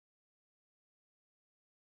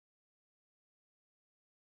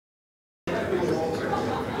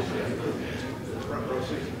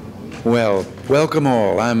Well, welcome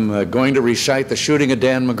all. I'm going to recite the shooting of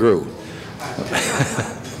Dan McGrew.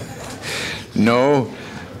 No,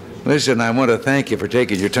 listen, I want to thank you for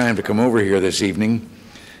taking your time to come over here this evening.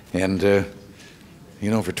 And, you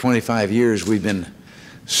know, for 25 years we've been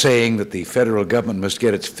saying that the federal government must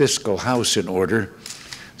get its fiscal house in order.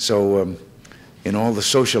 So in all the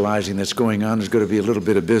socializing that's going on, there's going to be a little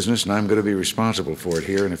bit of business, and I'm going to be responsible for it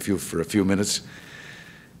here for a few minutes.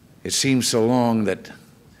 It seems so long that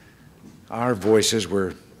our voices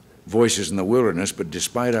were voices in the wilderness, but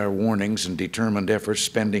despite our warnings and determined efforts,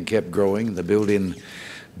 spending kept growing, the built-in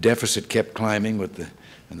deficit kept climbing,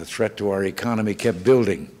 and the threat to our economy kept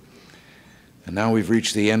building. And now we've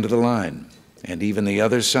reached the end of the line, and even the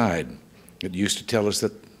other side that used to tell us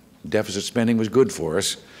that deficit spending was good for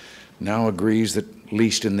us now agrees that, at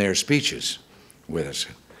least in their speeches, with us.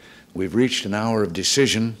 We've reached an hour of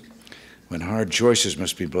decision when hard choices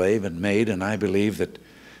must be made, and I believe that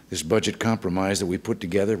this budget compromise that we put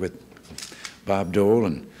together with Bob Dole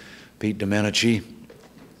and Pete Domenici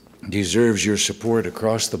deserves your support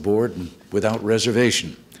across the board and without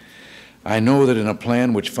reservation. I know that in a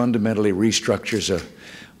plan which fundamentally restructures a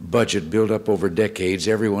budget built up over decades,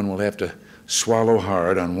 everyone will have to swallow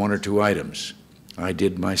hard on one or two items. I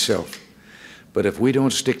did myself. But if we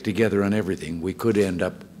don't stick together on everything, we could end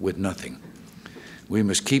up with nothing. We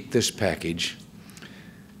must keep this package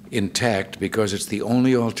intact because it's the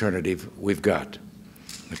only alternative we've got.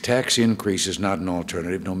 A tax increase is not an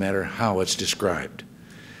alternative, no matter how it's described.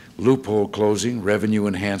 Loophole closing, revenue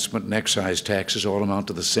enhancement, and excise taxes all amount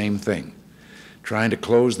to the same thing. Trying to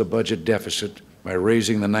close the budget deficit by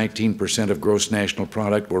raising the 19% of gross national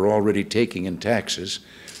product we're already taking in taxes,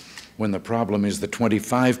 when the problem is the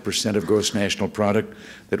 25% of gross national product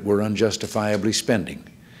that we're unjustifiably spending.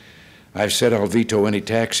 I've said I'll veto any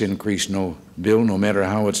tax increase bill, no matter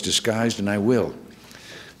how it's disguised, and I will.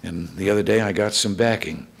 And the other day I got some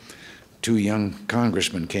backing. Two young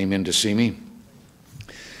congressmen came in to see me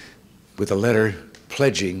with a letter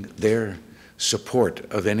pledging their support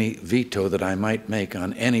of any veto that I might make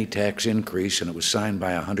on any tax increase, and it was signed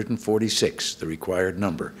by 146, the required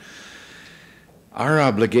number. Our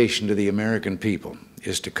obligation to the American people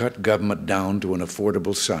is to cut government down to an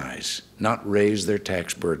affordable size, not raise their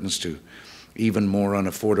tax burdens to even more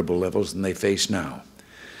unaffordable levels than they face now.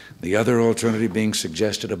 The other alternative being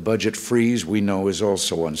suggested, a budget freeze, we know is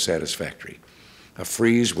also unsatisfactory. A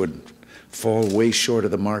freeze would fall way short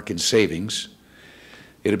of the mark in savings.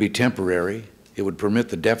 It would be temporary. It would permit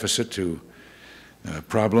the deficit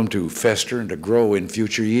problem to fester and to grow in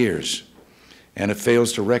future years. And it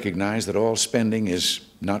fails to recognize that all spending is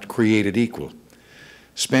not created equal.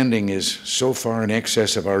 Spending is so far in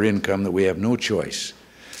excess of our income that we have no choice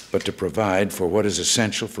but to provide for what is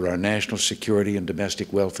essential for our national security and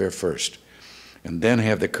domestic welfare first, and then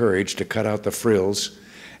have the courage to cut out the frills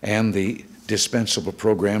and the dispensable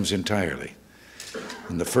programs entirely.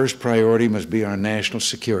 And the first priority must be our national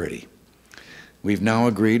security. We've now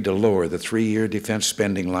agreed to lower the 3-year defense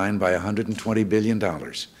spending line by $120 billion,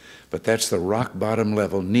 but that's the rock bottom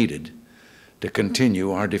level needed to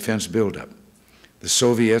continue our defense buildup. The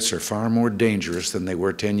Soviets are far more dangerous than they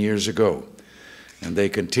were 10 years ago, and they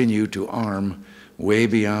continue to arm way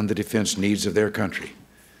beyond the defense needs of their country.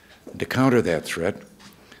 To counter that threat,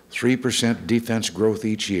 3% defense growth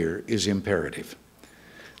each year is imperative.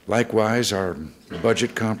 Likewise, our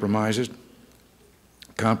budget compromise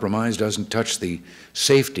doesn't touch the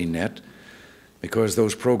safety net because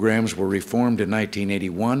those programs were reformed in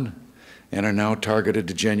 1981 and are now targeted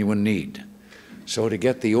to genuine need. So to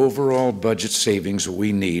get the overall budget savings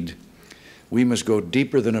we need, we must go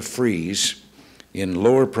deeper than a freeze in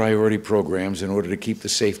lower priority programs in order to keep the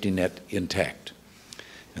safety net intact.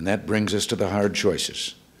 And that brings us to the hard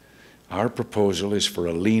choices. Our proposal is for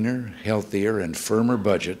a leaner, healthier, and firmer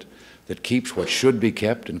budget that keeps what should be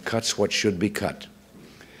kept and cuts what should be cut.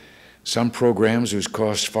 Some programs whose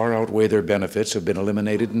costs far outweigh their benefits have been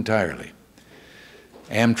eliminated entirely.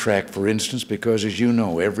 Amtrak, for instance, because as you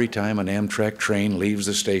know, every time an Amtrak train leaves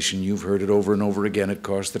the station, you've heard it over and over again, it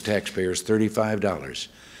costs the taxpayers $35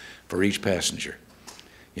 for each passenger.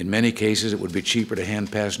 In many cases, it would be cheaper to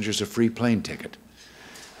hand passengers a free plane ticket.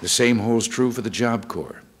 The same holds true for the Job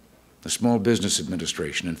Corps, the Small Business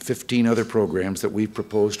Administration, and 15 other programs that we've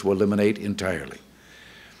proposed to eliminate entirely.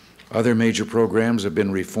 Other major programs have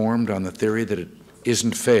been reformed on the theory that it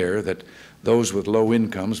isn't fair that those with low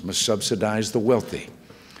incomes must subsidize the wealthy.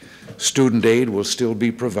 Student aid will still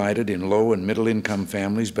be provided in low and middle income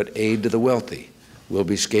families, but aid to the wealthy will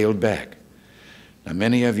be scaled back. Now,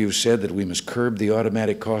 many of you said that we must curb the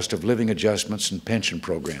automatic cost of living adjustments and pension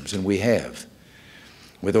programs, and we have.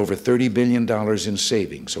 with over $30 billion in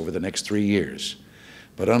savings over the next 3 years.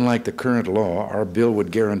 But unlike the current law, our bill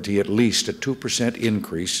would guarantee at least a 2%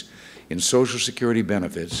 increase in Social Security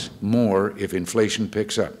benefits, more if inflation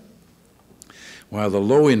picks up. While the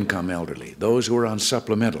low-income elderly, those who are on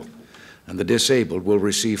supplemental, and the disabled will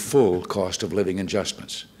receive full cost of living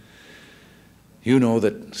adjustments. You know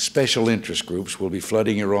that special interest groups will be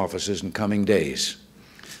flooding your offices in coming days,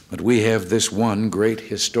 but we have this one great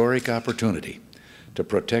historic opportunity to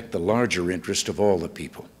protect the larger interest of all the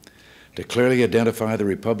people, to clearly identify the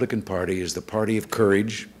Republican Party as the party of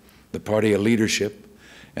courage, the party of leadership,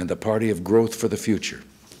 and the party of growth for the future.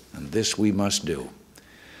 And this we must do.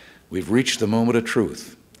 We've reached the moment of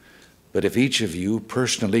truth. But if each of you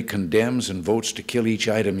personally condemns and votes to kill each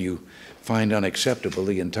item you find unacceptable,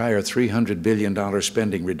 the entire $300 billion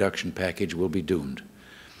spending reduction package will be doomed.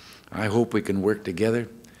 I hope we can work together,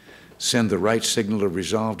 send the right signal of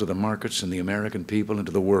resolve to the markets and the American people and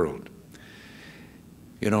to the world.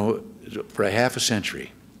 You know, for a half a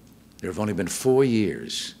century, there have only been 4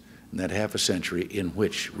 years in that half a century in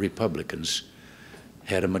which Republicans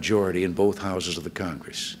had a majority in both houses of the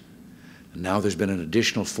Congress. And now there's been an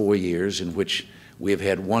additional 4 years in which we have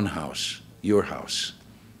had one house, your house.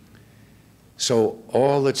 So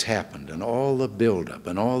all that's happened and all the buildup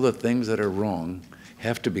and all the things that are wrong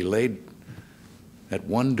have to be laid at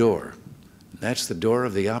one door. And that's the door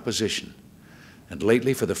of the opposition. And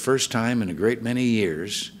lately, for the first time in a great many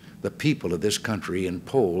years, the people of this country in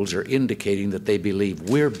polls are indicating that they believe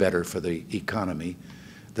we're better for the economy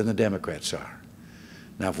than the Democrats are.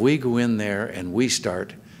 Now, if we go in there and we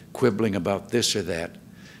start quibbling about this or that,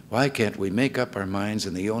 why can't we make up our minds,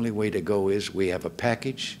 and the only way to go is we have a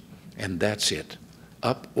package and that's it,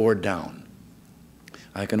 up or down.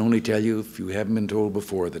 I can only tell you, if you haven't been told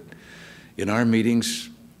before, that in our meetings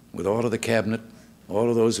with all of the cabinet, all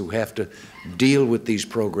of those who have to deal with these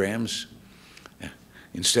programs,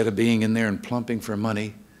 instead of being in there and plumping for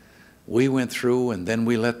money, we went through and then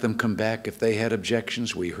we let them come back if they had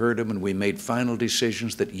objections. We heard them and we made final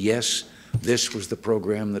decisions that yes, this was the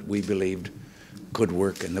program that we believed could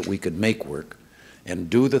work and that we could make work and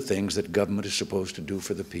do the things that government is supposed to do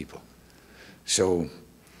for the people. So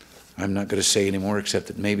I'm not going to say any more except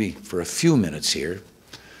that maybe for a few minutes here,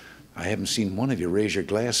 I haven't seen one of you raise your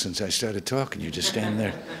glass since I started talking. You just stand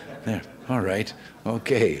there. There. All right.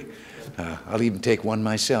 Okay. I'll even take one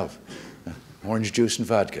myself. Orange juice and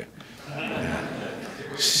vodka.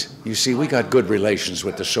 You see, we got good relations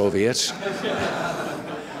with the Soviets.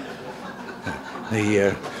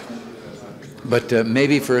 But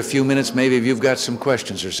maybe for a few minutes, maybe if you've got some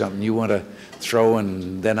questions or something you want to throw,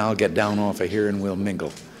 and then I'll get down off of here and we'll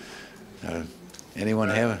mingle. Anyone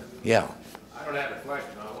have a? Yeah. I don't have a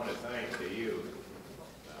question. I want to thank you.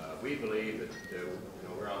 We believe that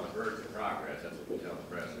we're on the verge of progress. That's what we tell the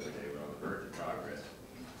press every day. We're on the verge of progress.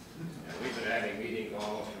 And we've been having meetings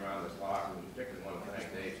almost around the clock. And we particularly want to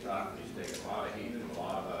thank Dave Stockton. He's taken a lot of heat from a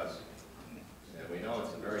lot of us. And we know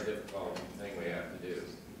it's a very difficult thing we have to do.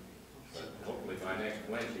 But hopefully by next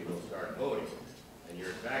Wednesday we'll start voting. And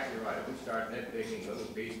you're exactly right. If we start nitpicking little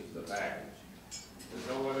pieces of the package, there's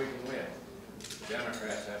no way we can win. The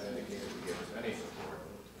Democrats haven't indicated to give us any support.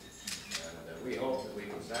 And we hope that we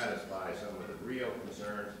can satisfy some of the real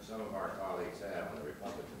concerns that some of our colleagues have on the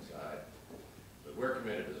Republican side. But we're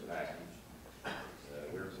committed to the package.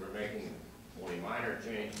 We're making only minor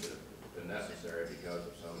changes that have been necessary because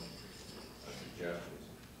of some suggestions.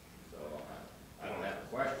 So I don't have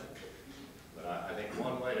a question. But I think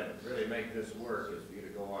one way to really make this work is for you to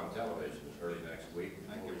go on television early next week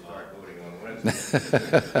before we start voting on Wednesday.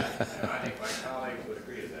 And I think my colleagues would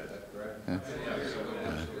agree to that. Is that correct? Yeah.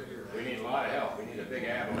 We need a lot of help. We need a big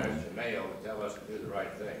avalanche of mail to tell us to do the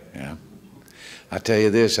right thing. Yeah. I'll tell you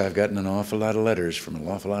this, I've gotten an awful lot of letters from an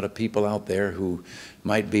awful lot of people out there who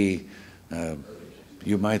might be,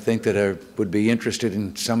 you might think that would be interested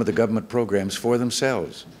in some of the government programs for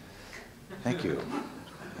themselves. Thank you.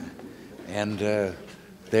 And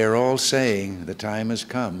they're all saying the time has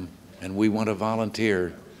come and we want to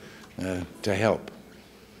volunteer to help.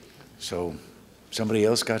 So somebody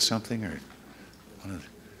else got something? Or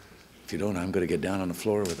if you don't, I'm going to get down on the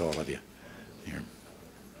floor with all of you. Here.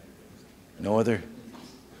 No other?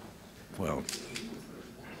 Well,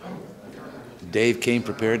 Dave came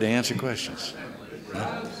prepared to answer questions.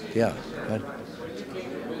 Yeah. Good.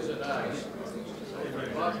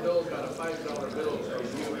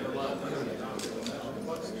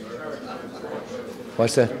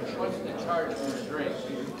 What's that? What's the charge for a drink?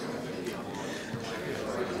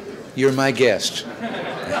 You're my guest.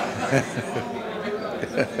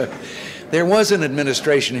 There was an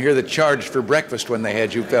administration here that charged for breakfast when they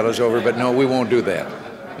had you fellows over, but no, we won't do that.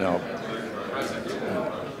 No. President,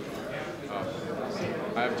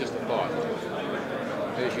 I have just a thought.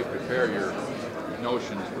 As you prepare your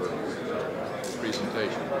notions for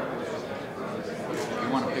presentation, you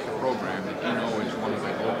want to pick a program that you know is one of the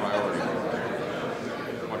low priorities.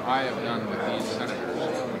 What I have done with these senators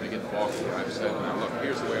when they get involved, I've said, now look,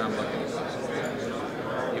 here's the way I'm looking at this.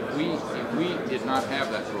 If we did not have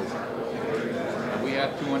that program, and we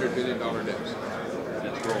had $200 billion deficit,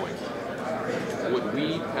 it's growing, would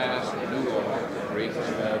we pass a new law to create the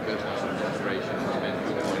Small Business Administration and spend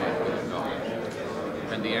 $2.8 billion?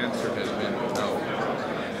 And the answer has been no.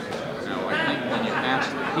 Now, I think when you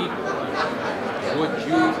ask the people, would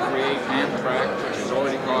you create Amtrak, which has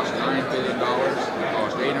already cost $9 billion,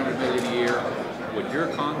 cost $800 million a year? Would your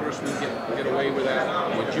congressman get away with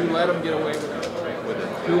that? Would you let him get away with that? With a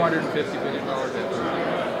 $250 billion deficit?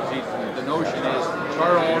 See, the notion is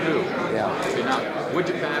start all new. Yeah. Okay, now, would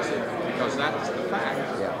you pass it? Because that's the fact.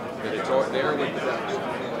 Yeah. That it's all there with the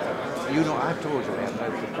deficit. You know, I've told you that. The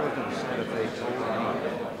president said if they told me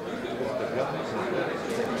the government